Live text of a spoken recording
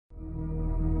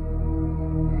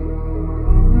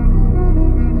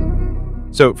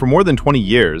So, for more than 20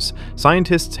 years,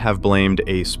 scientists have blamed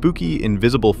a spooky,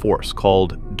 invisible force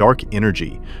called dark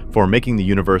energy for making the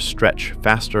universe stretch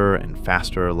faster and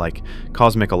faster like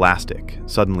cosmic elastic,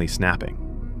 suddenly snapping.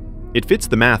 It fits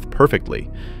the math perfectly,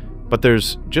 but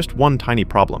there's just one tiny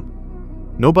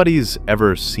problem. Nobody's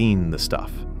ever seen the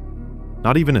stuff.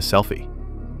 Not even a selfie.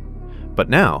 But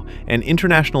now, an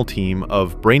international team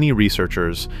of brainy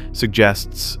researchers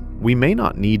suggests we may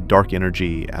not need dark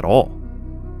energy at all.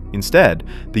 Instead,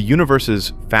 the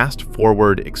universe's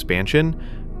fast-forward expansion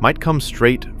might come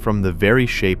straight from the very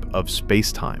shape of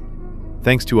space-time,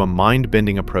 thanks to a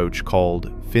mind-bending approach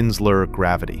called Finsler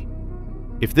gravity.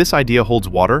 If this idea holds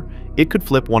water, it could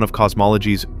flip one of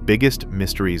cosmology's biggest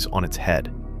mysteries on its head.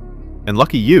 And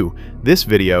lucky you, this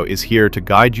video is here to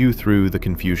guide you through the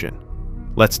confusion.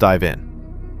 Let's dive in.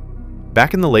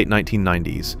 Back in the late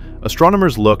 1990s,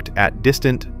 astronomers looked at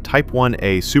distant Type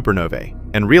 1a supernovae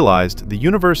and realized the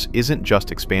universe isn't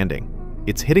just expanding,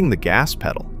 it's hitting the gas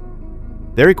pedal.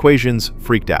 Their equations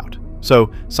freaked out,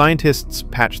 so scientists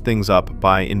patched things up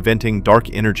by inventing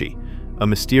dark energy, a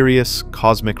mysterious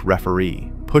cosmic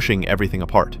referee pushing everything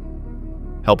apart.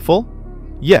 Helpful?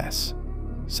 Yes.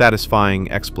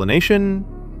 Satisfying explanation?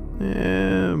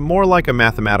 More like a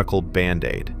mathematical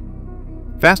band-aid.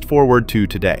 Fast forward to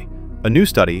today. A new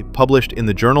study published in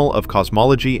the Journal of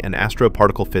Cosmology and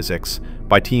Astroparticle Physics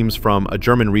by teams from a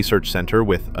German research center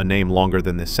with a name longer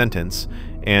than this sentence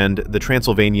and the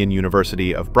Transylvanian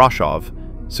University of Brașov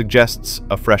suggests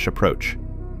a fresh approach.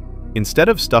 Instead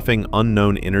of stuffing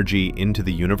unknown energy into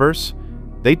the universe,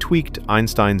 they tweaked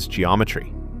Einstein's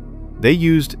geometry. They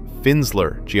used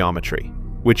Finsler geometry,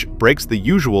 which breaks the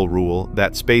usual rule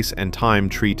that space and time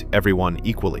treat everyone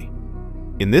equally.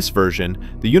 In this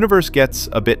version, the universe gets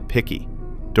a bit picky.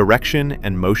 Direction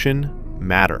and motion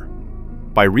matter.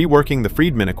 By reworking the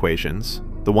Friedmann equations,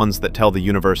 the ones that tell the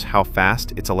universe how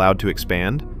fast it's allowed to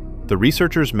expand, the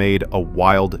researchers made a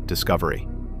wild discovery.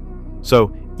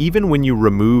 So, even when you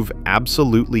remove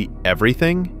absolutely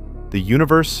everything, the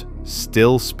universe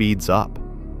still speeds up.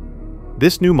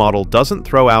 This new model doesn't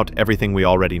throw out everything we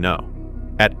already know.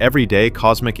 At everyday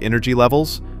cosmic energy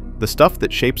levels, the stuff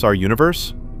that shapes our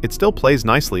universe, it still plays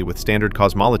nicely with standard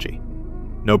cosmology.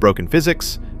 No broken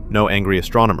physics, no angry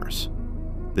astronomers.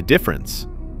 The difference?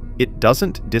 It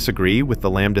doesn't disagree with the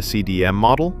lambda CDM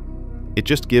model, it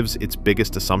just gives its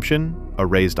biggest assumption a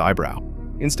raised eyebrow.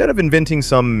 Instead of inventing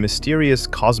some mysterious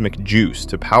cosmic juice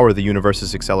to power the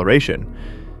universe's acceleration,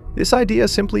 this idea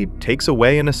simply takes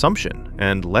away an assumption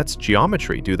and lets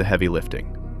geometry do the heavy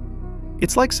lifting.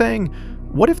 It's like saying,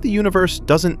 what if the universe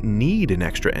doesn't need an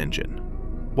extra engine?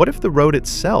 What if the road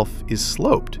itself is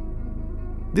sloped?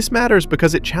 This matters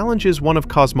because it challenges one of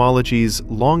cosmology's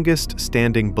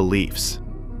longest-standing beliefs,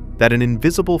 that an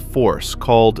invisible force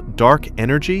called dark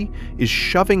energy is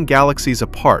shoving galaxies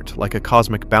apart like a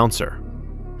cosmic bouncer.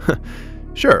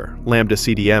 Sure, lambda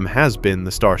CDM has been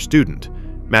the star student,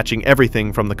 matching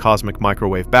everything from the cosmic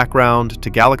microwave background to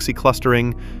galaxy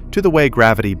clustering to the way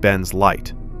gravity bends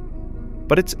light.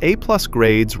 But its A+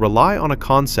 grades rely on a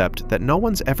concept that no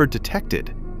one's ever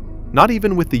detected, not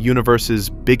even with the universe's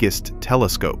biggest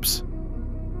telescopes.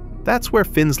 That's where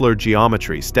Finsler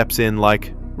geometry steps in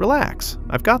like, relax,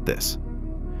 I've got this.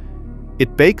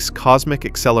 It bakes cosmic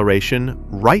acceleration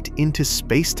right into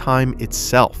space-time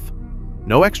itself.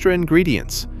 No extra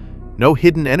ingredients, no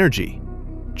hidden energy,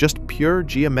 just pure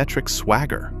geometric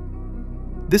swagger.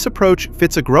 This approach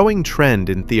fits a growing trend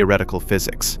in theoretical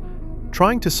physics,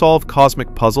 trying to solve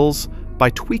cosmic puzzles by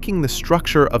tweaking the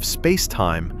structure of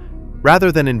space-time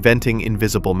rather than inventing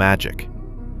invisible magic.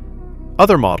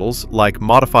 Other models, like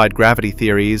modified gravity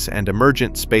theories and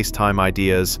emergent space-time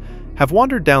ideas, have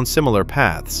wandered down similar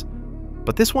paths,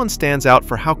 but this one stands out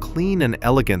for how clean and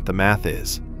elegant the math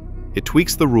is. It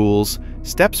tweaks the rules,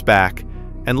 steps back,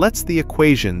 and lets the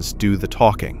equations do the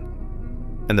talking.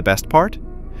 And the best part?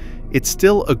 It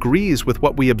still agrees with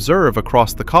what we observe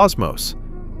across the cosmos.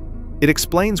 It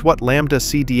explains what lambda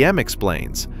CDM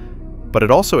explains, but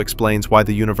it also explains why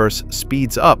the universe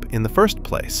speeds up in the first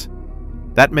place.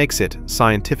 That makes it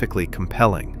scientifically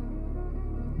compelling.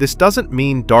 This doesn't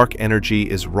mean dark energy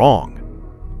is wrong.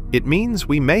 It means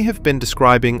we may have been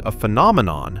describing a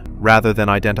phenomenon rather than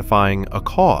identifying a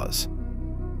cause.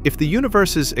 If the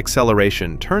universe's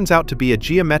acceleration turns out to be a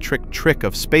geometric trick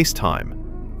of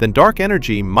space-time, then dark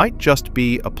energy might just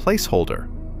be a placeholder,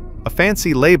 a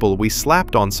fancy label we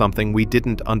slapped on something we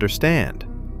didn't understand.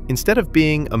 Instead of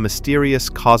being a mysterious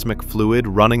cosmic fluid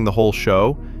running the whole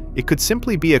show, it could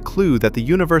simply be a clue that the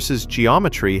universe's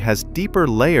geometry has deeper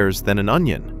layers than an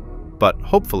onion, but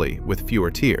hopefully with fewer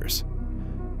tears.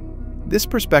 this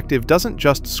perspective doesn't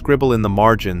just scribble in the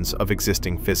margins of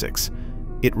existing physics.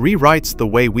 It rewrites the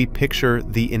way we picture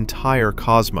the entire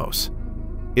cosmos.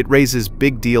 It raises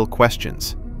big-deal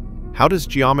questions. How does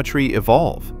geometry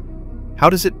evolve? How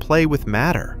does it play with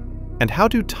matter? And how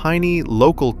do tiny,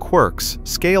 local quirks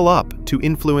scale up to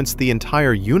influence the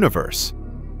entire universe?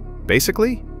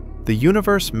 Basically, the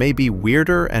universe may be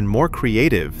weirder and more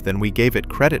creative than we gave it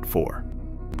credit for.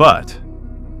 But,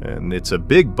 and it's a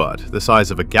big but, the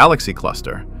size of a galaxy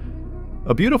cluster,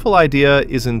 a beautiful idea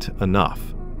isn't enough.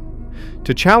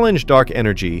 To challenge dark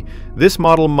energy, this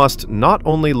model must not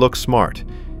only look smart,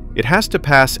 it has to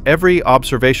pass every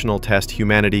observational test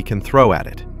humanity can throw at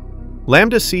it.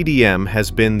 Lambda CDM has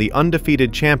been the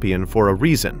undefeated champion for a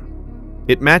reason.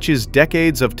 It matches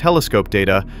decades of telescope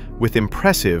data with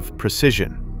impressive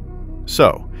precision.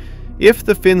 So, if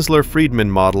the Finsler-Friedman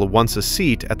model wants a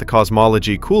seat at the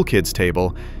cosmology cool kids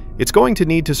table, it's going to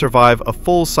need to survive a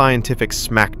full scientific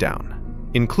smackdown,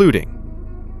 including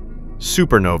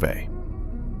supernovae.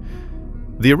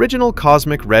 The original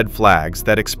cosmic red flags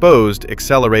that exposed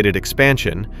accelerated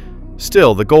expansion,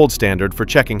 still the gold standard for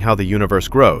checking how the universe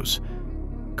grows.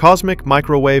 Cosmic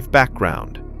microwave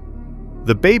background.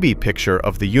 The baby picture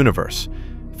of the universe,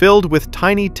 filled with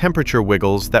tiny temperature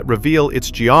wiggles that reveal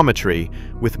its geometry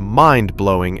with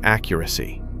mind-blowing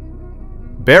accuracy.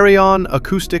 Baryon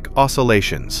acoustic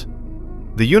oscillations.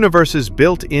 The universe's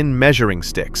built-in measuring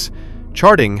sticks,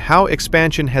 charting how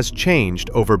expansion has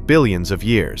changed over billions of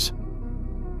years.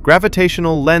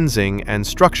 Gravitational lensing and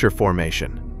structure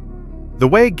formation. The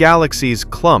way galaxies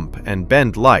clump and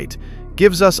bend light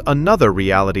gives us another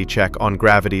reality check on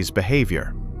gravity's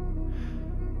behavior.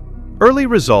 Early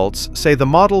results say the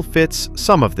model fits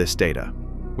some of this data,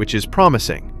 which is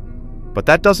promising, but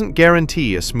that doesn't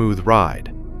guarantee a smooth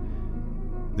ride.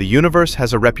 The universe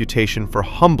has a reputation for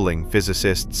humbling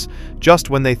physicists just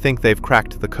when they think they've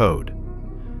cracked the code.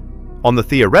 On the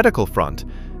theoretical front,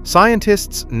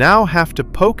 scientists now have to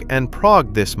poke and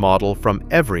prod this model from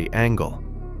every angle.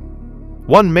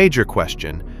 One major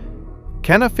question: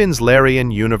 can a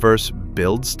Finslerian universe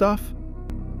build stuff?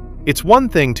 It's one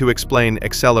thing to explain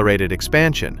accelerated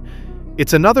expansion.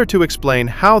 It's another to explain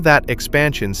how that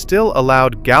expansion still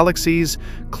allowed galaxies,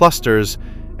 clusters,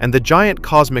 and the giant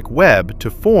cosmic web to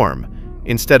form,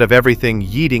 instead of everything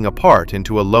yeeting apart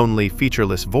into a lonely,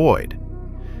 featureless void.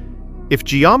 If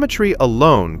geometry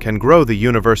alone can grow the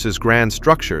universe's grand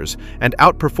structures and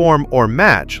outperform or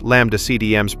match Lambda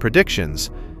CDM's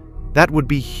predictions, that would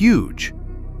be huge.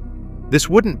 This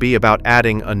wouldn't be about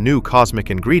adding a new cosmic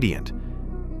ingredient.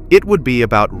 It would be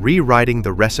about rewriting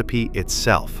the recipe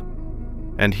itself.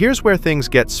 And here's where things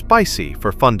get spicy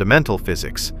for fundamental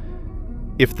physics.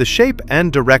 If the shape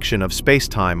and direction of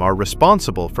space-time are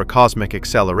responsible for cosmic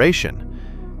acceleration,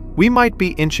 we might be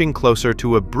inching closer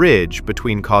to a bridge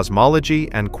between cosmology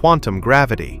and quantum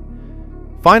gravity,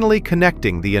 finally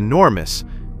connecting the enormous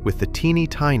with the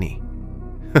teeny-tiny.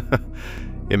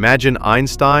 Imagine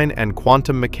Einstein and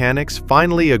quantum mechanics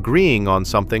finally agreeing on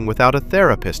something without a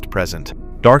therapist present.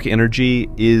 Dark energy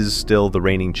is still the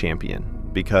reigning champion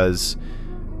because,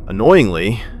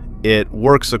 annoyingly, it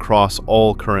works across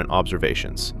all current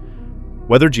observations.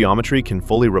 Whether geometry can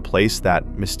fully replace that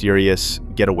mysterious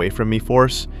get-away-from-me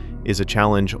force is a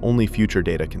challenge only future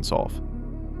data can solve.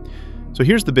 So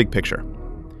here's the big picture.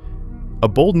 A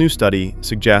bold new study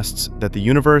suggests that the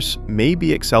universe may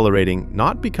be accelerating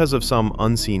not because of some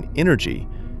unseen energy,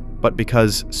 but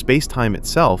because space-time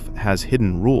itself has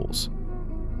hidden rules.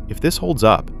 If this holds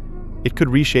up, it could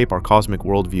reshape our cosmic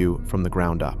worldview from the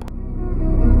ground up.